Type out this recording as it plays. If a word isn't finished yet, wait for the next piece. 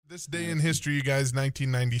This day in history, you guys,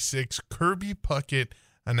 1996, Kirby Puckett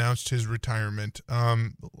announced his retirement.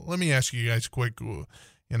 Let me ask you guys quick, Will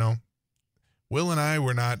and I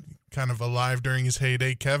were not kind of alive during his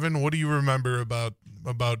heyday. Kevin, what do you remember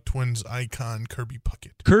about Twins icon Kirby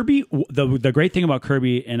Puckett? Kirby, the great thing about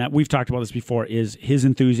Kirby, and we've talked about this before, is his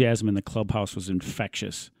enthusiasm in the clubhouse was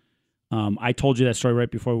infectious. I told you that story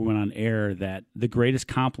right before we went on air, that the greatest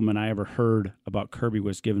compliment I ever heard about Kirby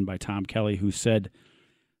was given by Tom Kelly, who said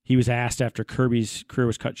he was asked after Kirby's career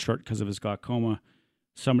was cut short because of his glaucoma.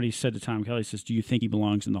 Somebody said to Tom Kelly, says, "Do you think he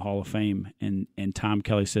belongs in the Hall of Fame?" And Tom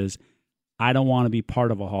Kelly says, "I don't want to be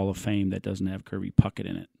part of a Hall of Fame that doesn't have Kirby Puckett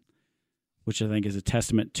in it," which I think is a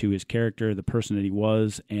testament to his character, the person that he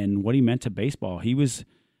was, and what he meant to baseball. He was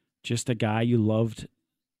just a guy you loved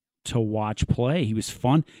to watch play. He was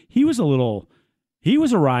fun. He was a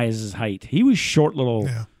wry as his height. He was short little.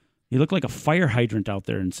 Yeah. He looked like a fire hydrant out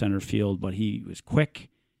there in center field, but he was quick.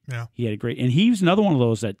 Yeah. He had a great, and he was another one of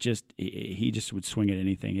those that he just would swing at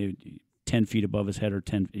anything. 10 feet above his head, or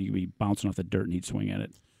he'd be bouncing off the dirt and he'd swing at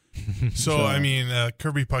it. So, I mean,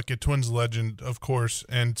 Kirby Puckett, Twins legend, of course.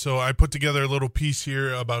 And so I put together a little piece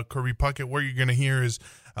here about Kirby Puckett. What you're going to hear is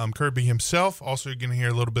Kirby himself. Also, you're going to hear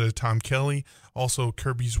a little bit of Tom Kelly. Also,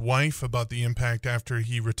 Kirby's wife, about the impact after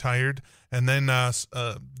he retired. And then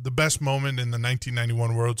the best moment in the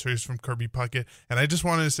 1991 World Series from Kirby Puckett. And I just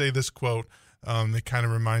wanted to say this quote. That kind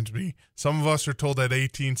of reminds me, some of us are told at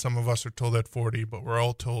 18, some of us are told at 40, but we're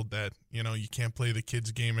all told that, you can't play the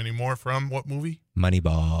kids' game anymore. From what movie?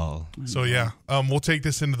 Moneyball. So, yeah, we'll take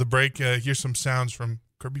this into the break. Here's some sounds from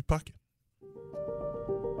Kirby Puckett.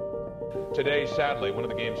 Today, sadly, one of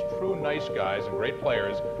the game's true nice guys and great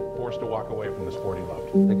players forced to walk away from the sport he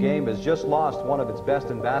loved. The game has just lost one of its best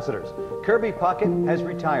ambassadors. Kirby Puckett has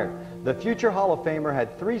retired. The future Hall of Famer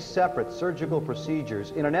had 3 separate surgical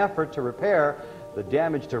procedures in an effort to repair the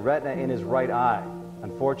damage to retina in his right eye.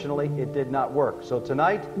 Unfortunately, it did not work. So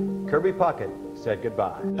tonight, Kirby Puckett said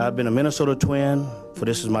goodbye. I've been a Minnesota Twin for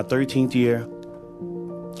this is my 13th year,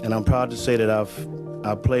 and I'm proud to say that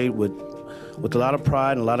I've played with a lot of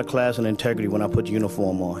pride and a lot of class and integrity when I put the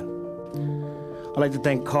uniform on. I'd like to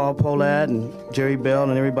thank Carl Pohlad and Jerry Bell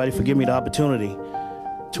and everybody for giving me the opportunity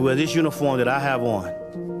to wear this uniform that I have on,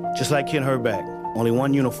 just like Ken Herbeck, only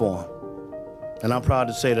one uniform. And I'm proud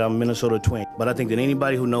to say that I'm a Minnesota Twin. But I think that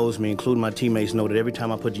anybody who knows me, including my teammates, know that every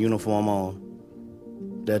time I put the uniform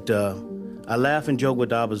on, that I laugh and joke with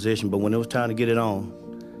the opposition, but when it was time to get it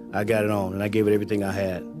on, I got it on, and I gave it everything I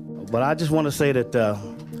had. But I just want to say that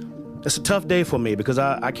it's a tough day for me, because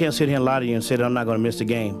I can't sit here and lie to you and say that I'm not going to miss the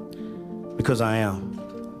game, because I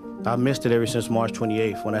am. I've missed it ever since March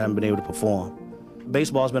 28th when I haven't been able to perform.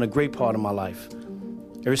 Baseball's been a great part of my life.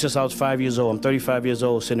 Ever since I was 5 years old, I'm 35 years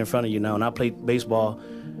old sitting in front of you now, and I played baseball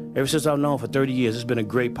ever since I've known for 30 years. It's been a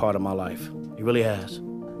great part of my life. It really has.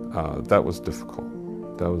 That was difficult.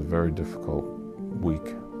 That was a very difficult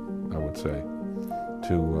week, I would say,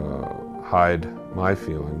 to hide my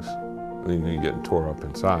feelings. You're getting tore up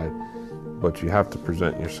inside, but you have to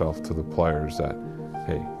present yourself to the players that,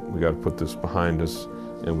 hey, we got to put this behind us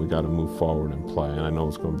and we got to move forward and play. And I know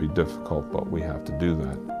it's going to be difficult, but we have to do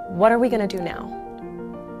that. What are we going to do now?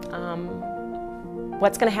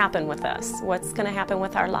 What's going to happen with us? What's going to happen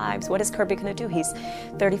with our lives? What is Kirby going to do? He's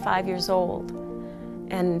 35 years old.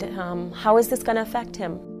 And how is this going to affect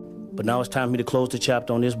him? But now it's time for me to close the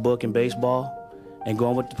chapter on this book in baseball and go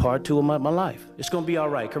on with part 2 of my life. It's going to be all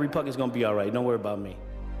right. Kirby Puckett's going to be all right. Don't worry about me.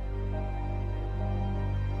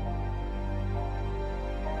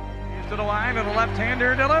 He's to the line, and the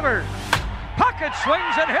left-hander delivers. Puckett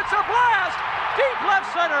swings and hits a blast. Deep left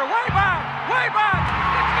center, way back,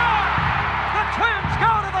 it's gone! The Twins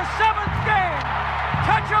go to the 7th game!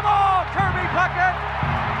 Touch 'em all, Kirby Puckett!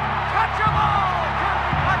 Touch 'em all,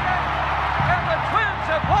 Kirby Puckett! And the Twins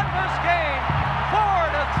have won this game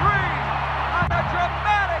 4-3 on a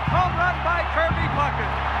dramatic home run by Kirby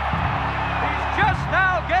Puckett. He's just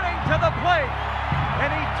now getting to the plate, and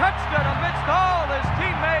he touched it amidst all his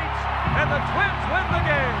teammates, and the Twins win the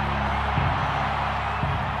game.